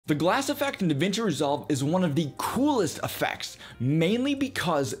The glass effect in Davinci Resolve is one of the coolest effects, mainly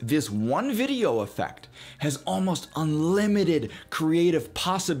because this one video effect has almost unlimited creative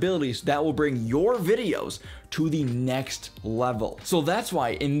possibilities that will bring your videos to the next level. So that's why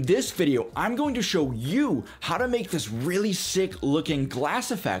in this video, I'm going to show you how to make this really sick looking glass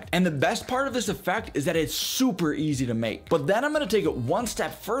effect. And the best part of this effect is that it's super easy to make. But then I'm gonna take it one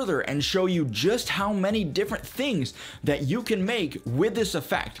step further and show you just how many different things that you can make with this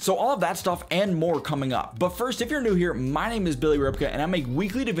effect. So all of that stuff and more coming up. But first, if you're new here, my name is Billy Ripka and I make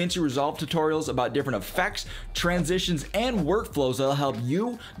weekly Davinci Resolve tutorials about different effects, transitions, and workflows that'll help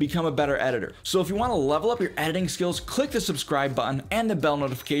you become a better editor. So if you wanna level up your editing skills, click the subscribe button and the bell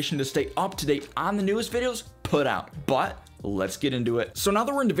notification to stay up to date on the newest videos put out. But let's get into it. So now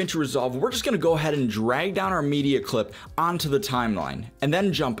that we're in Davinci Resolve, we're just gonna go ahead and drag down our media clip onto the timeline and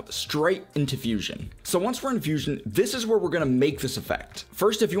then jump straight into Fusion. So once we're in Fusion, this is where we're gonna make this effect.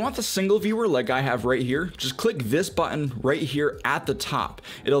 First, if you want the single viewer like I have right here, just click this button right here at the top.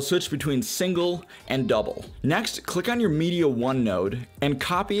 It'll switch between single and double. Next, click on your Media 1 node and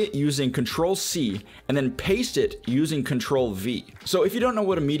copy it using Control-C and then paste it using Control-V. So if you don't know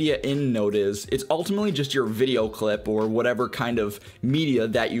what a Media In node is, it's ultimately just your video clip or whatever kind of media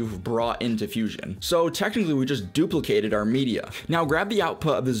that you've brought into Fusion. So technically we just duplicated our media. Now grab the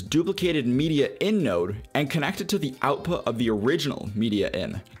output of this duplicated Media In node and connect it to the output of the original Media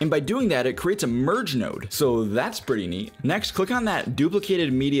In. And by doing that, it creates a merge node. So that's pretty neat. Next, click on that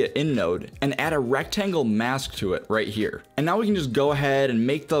duplicated Media In node and add a rectangle mask to it right here. And now we can just go ahead and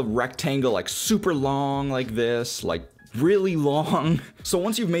make the rectangle like super long like this, like really long. So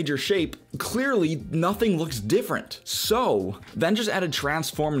once you've made your shape, clearly nothing looks different. So then just add a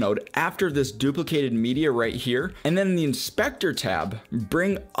transform node after this duplicated media right here. And then in the inspector tab,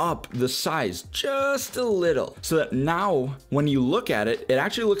 bring up the size just a little so that now when you look at it, it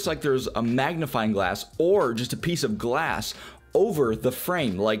actually looks like there's a magnifying glass or just a piece of glass over the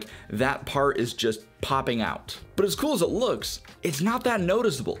frame, like that part is just popping out. But as cool as it looks, it's not that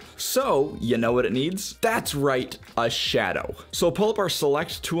noticeable. So, you know what it needs? That's right, a shadow. So pull up our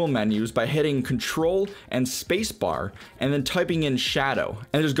select tool menus by hitting Control and Spacebar and then typing in shadow.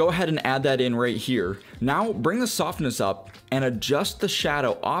 And just go ahead and add that in right here. Now bring the softness up and adjust the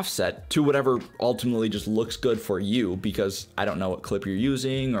shadow offset to whatever ultimately just looks good for you, because I don't know what clip you're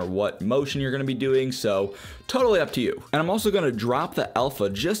using or what motion you're gonna be doing, so totally up to you. And I'm also gonna drop the alpha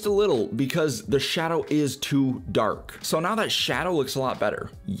just a little because the shadow is too dark. So now that shadow looks a lot better.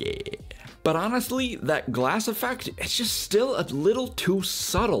 Yeah. But honestly, that glass effect, it's just still a little too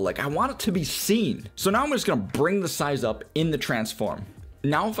subtle. Like I want it to be seen. So now I'm just gonna bring the size up in the transform.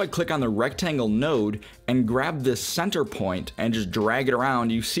 Now if I click on the rectangle node and grab this center point and just drag it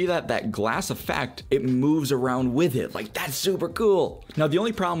around, you see that that glass effect, it moves around with it. Like that's super cool. Now the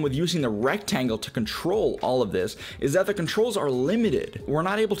only problem with using the rectangle to control all of this is that the controls are limited. We're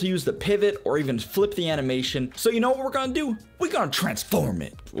not able to use the pivot or even flip the animation. So you know what we're gonna do? We're gonna transform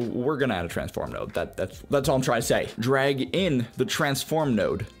it. We're gonna add a transform node. That's all I'm trying to say. Drag in the transform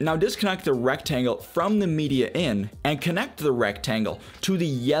node. Now disconnect the rectangle from the media in and connect the rectangle to the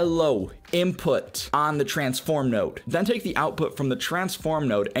yellow input on the transform node. Then take the output from the transform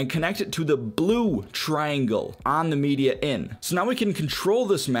node and connect it to the blue triangle on the media in. So now we can control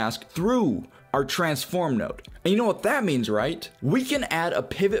this mask through our transform node. And you know what that means, right? We can add a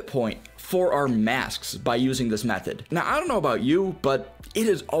pivot point for our masks by using this method. Now, I don't know about you, but it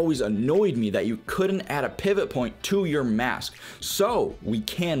has always annoyed me that you couldn't add a pivot point to your mask. So we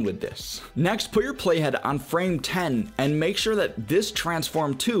can with this. Next, put your playhead on frame 10 and make sure that this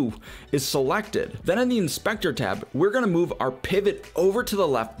transform 2 is selected. Then in the inspector tab, we're gonna move our pivot over to the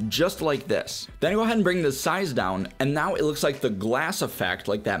left just like this. Then go ahead and bring the size down, and now it looks like the glass effect,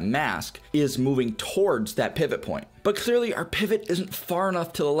 like that mask, is moving towards that pivot point. But clearly our pivot isn't far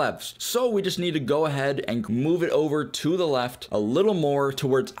enough to the left, so we just need to go ahead and move it over to the left a little more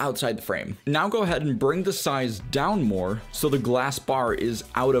towards outside the frame. Now go ahead and bring the size down more so the glass bar is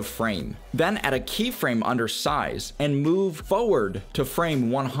out of frame. Then add a keyframe under size and move forward to frame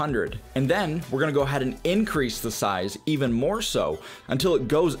 100. And then we're gonna go ahead and increase the size even more so until it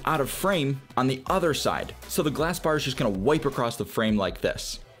goes out of frame on the other side. So the glass bar is just gonna wipe across the frame like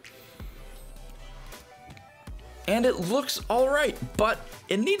this. And it looks all right, but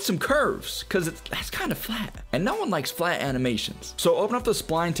it needs some curves because that's kind of flat, and no one likes flat animations. So open up the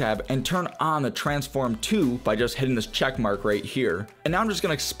spline tab and turn on the transform 2 by just hitting this check mark right here. And now I'm just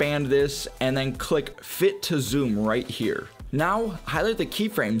gonna expand this and then click fit to zoom right here. Now highlight the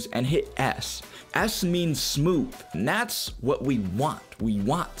keyframes and hit S. S means smooth, and that's what we want. We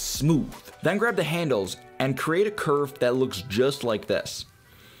want smooth. Then grab the handles and create a curve that looks just like this.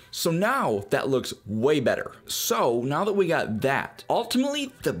 So now that looks way better. So now that we got that,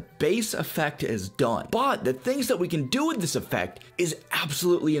 ultimately the base effect is done. But the things that we can do with this effect is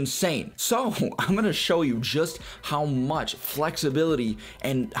absolutely insane. So I'm gonna show you just how much flexibility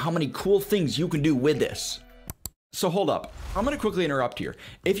and how many cool things you can do with this. So hold up, I'm gonna quickly interrupt here.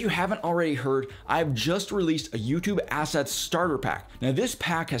 If you haven't already heard, I've just released a YouTube Assets Starter Pack. Now this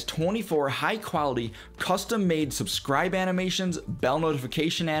pack has 24 high quality, custom made subscribe animations, bell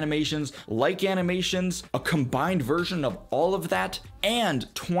notification animations, like animations, a combined version of all of that, and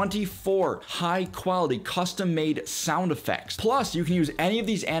 24 high quality custom made sound effects. Plus you can use any of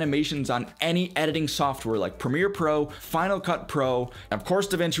these animations on any editing software like Premiere Pro, Final Cut Pro, and of course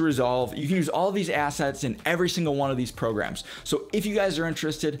Davinci Resolve. You can use all of these assets in every single one of these programs. So if you guys are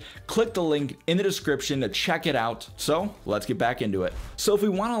interested, click the link in the description to check it out. So let's get back into it. So if we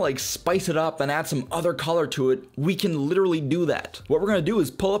want to like spice it up and add some other color to it, we can literally do that. What we're going to do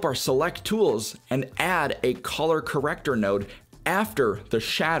is pull up our select tools and add a color corrector node after the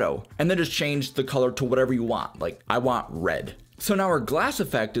shadow, and then just change the color to whatever you want. Like I want red. So now our glass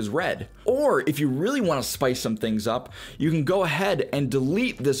effect is red. Or if you really want to spice some things up, you can go ahead and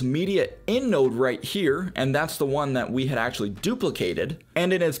delete this media in node right here, and that's the one that we had actually duplicated.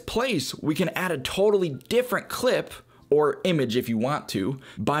 And in its place, we can add a totally different clip or image if you want to,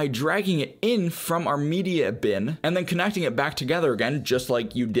 by dragging it in from our media bin and then connecting it back together again, just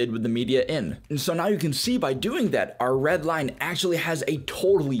like you did with the media in. And so now you can see by doing that, our red line actually has a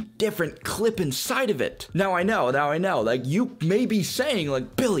totally different clip inside of it. Now I know, like you may be saying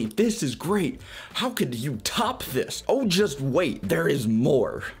like, Billy, this is great. How could you top this? Oh, just wait, there is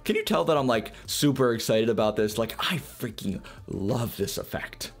more. Can you tell that I'm like super excited about this? Like I freaking love this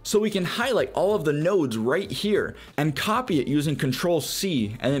effect. So we can highlight all of the nodes right here and copy it using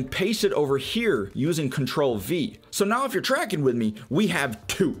Control-C and then paste it over here using Control-V. So now if you're tracking with me, we have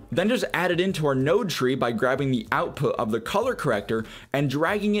two. Then just add it into our node tree by grabbing the output of the color corrector and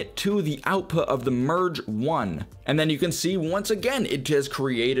dragging it to the output of the merge one. And then you can see once again, it has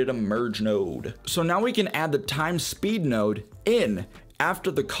created a merge node. So now we can add the time speed node in after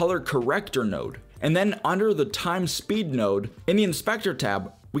the color corrector node. And then under the time speed node in the inspector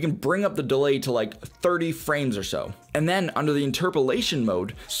tab, we can bring up the delay to like 30 frames or so. And then under the interpolation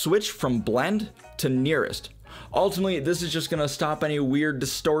mode, switch from blend to nearest. Ultimately, this is just gonna stop any weird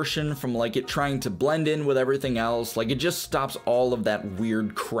distortion from like it trying to blend in with everything else. Like it just stops all of that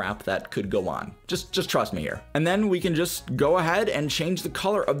weird crap that could go on. Just trust me here. And then we can just go ahead and change the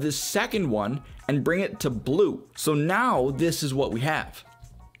color of this second one and bring it to blue. So now this is what we have.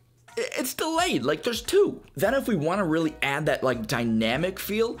 It's delayed, like there's two. Then if we want to really add that like dynamic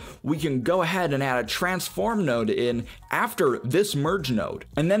feel, we can go ahead and add a transform node in after this merge node,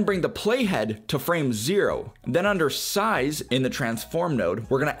 and then bring the playhead to frame 0. Then under size in the transform node,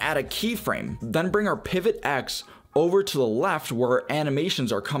 we're gonna add a keyframe, then bring our pivot X over to the left where our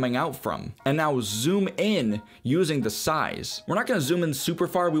animations are coming out from. And now zoom in using the size. We're not gonna zoom in super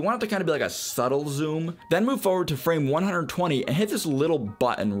far. We want it to kind of be like a subtle zoom. Then move forward to frame 120 and hit this little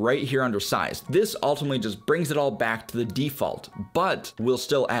button right here under size. This ultimately just brings it all back to the default, but we'll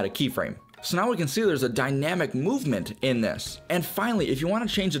still add a keyframe. So now we can see there's a dynamic movement in this. And finally, if you want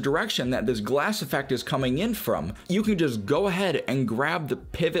to change the direction that this glass effect is coming in from, you can just go ahead and grab the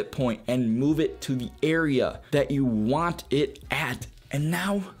pivot point and move it to the area that you want it at. And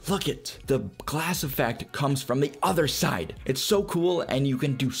now look it, the glass effect comes from the other side. It's so cool and you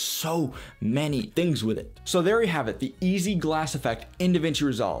can do so many things with it. So there you have it, the easy glass effect in Davinci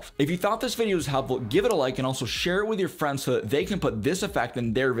Resolve. If you thought this video was helpful, give it a like and also share it with your friends so that they can put this effect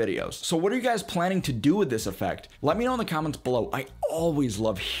in their videos. So what are you guys planning to do with this effect? Let me know in the comments below. I always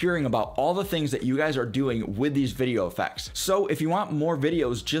love hearing about all the things that you guys are doing with these video effects. So if you want more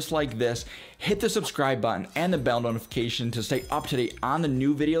videos just like this, hit the subscribe button and the bell notification to stay up to date on the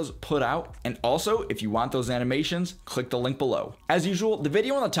new videos put out. And also, if you want those animations, click the link below. As usual, the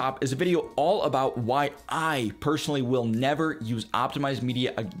video on the top is a video all about why I personally will never use optimized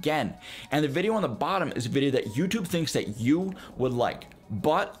media again. And the video on the bottom is a video that YouTube thinks that you would like.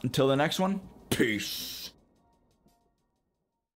 But until the next one, peace.